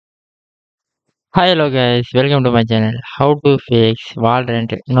Hi, hello guys, welcome to my channel. How to fix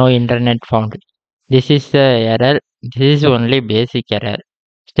Valorant no internet found. This is the error. This is only basic error.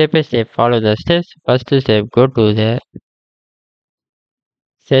 Step by step, follow the steps. First step, go to the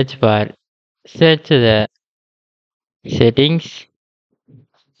search bar. Search the settings.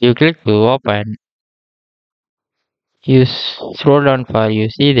 You click to open. You scroll down for you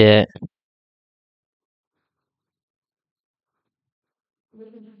see the.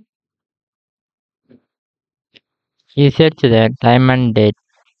 You search the time and date.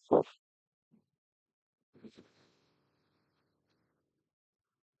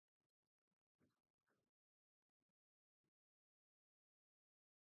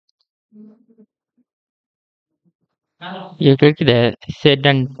 You click the set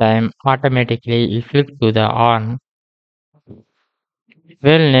and time automatically. You click to the on.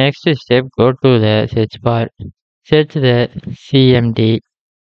 Well, next step, go to the search bar. Search the CMD.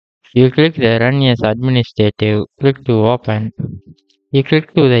 You click the Run as Administrative, click to open. You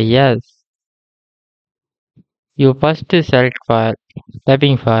click to the Yes. You first select for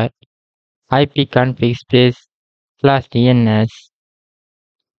typing for ipconfig space slash DNS.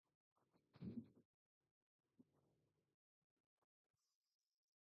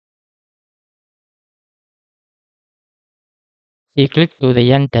 You click to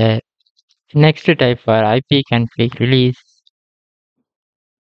the Enter. Next type for ipconfig release.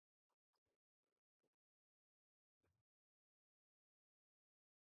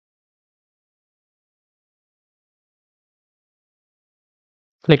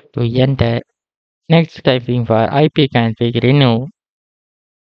 Click to Enter. Next typing for ipconfig renew.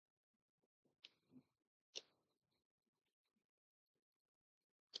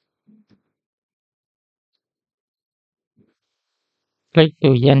 Click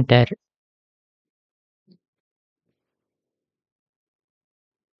to Enter.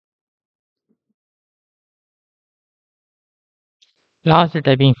 Last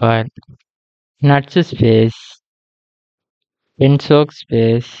typing for nuts space winsock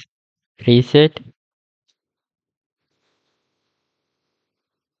space reset.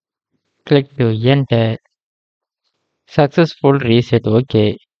 Click to Enter. Successful reset.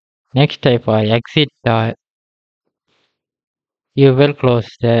 OK. Next type for exit. You will close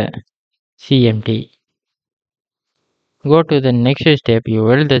the CMD. Go to the next step. You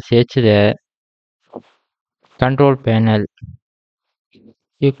will search the control panel.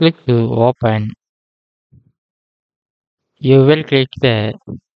 You click to open. You will click the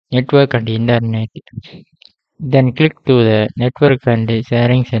network and internet. Then click to the network and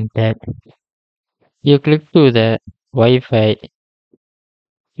sharing center. You click to the Wi-Fi.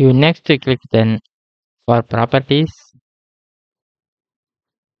 You next click then for properties.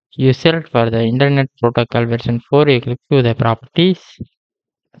 You select for the internet protocol version 4. You click to the properties.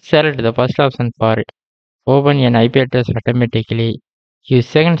 Select the first option for open an IP address automatically. Use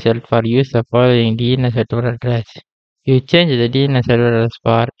second cell for use the following DNS server address. You change the DNS server address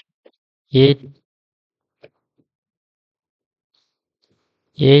for 8,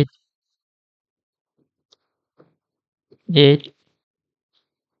 8, 8.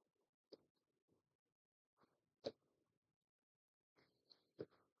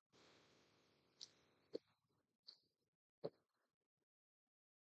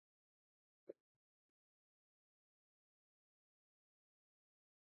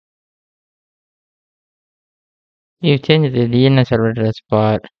 You change the DNS server address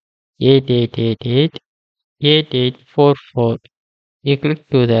for 8888 You click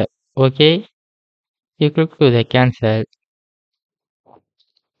to the OK. You click to the cancel.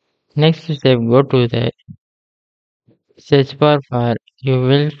 Next step, go to the search bar for you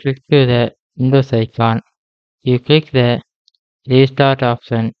will click to the Windows icon. You click the restart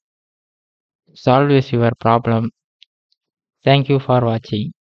option. Solves your problem. Thank you for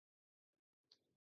watching.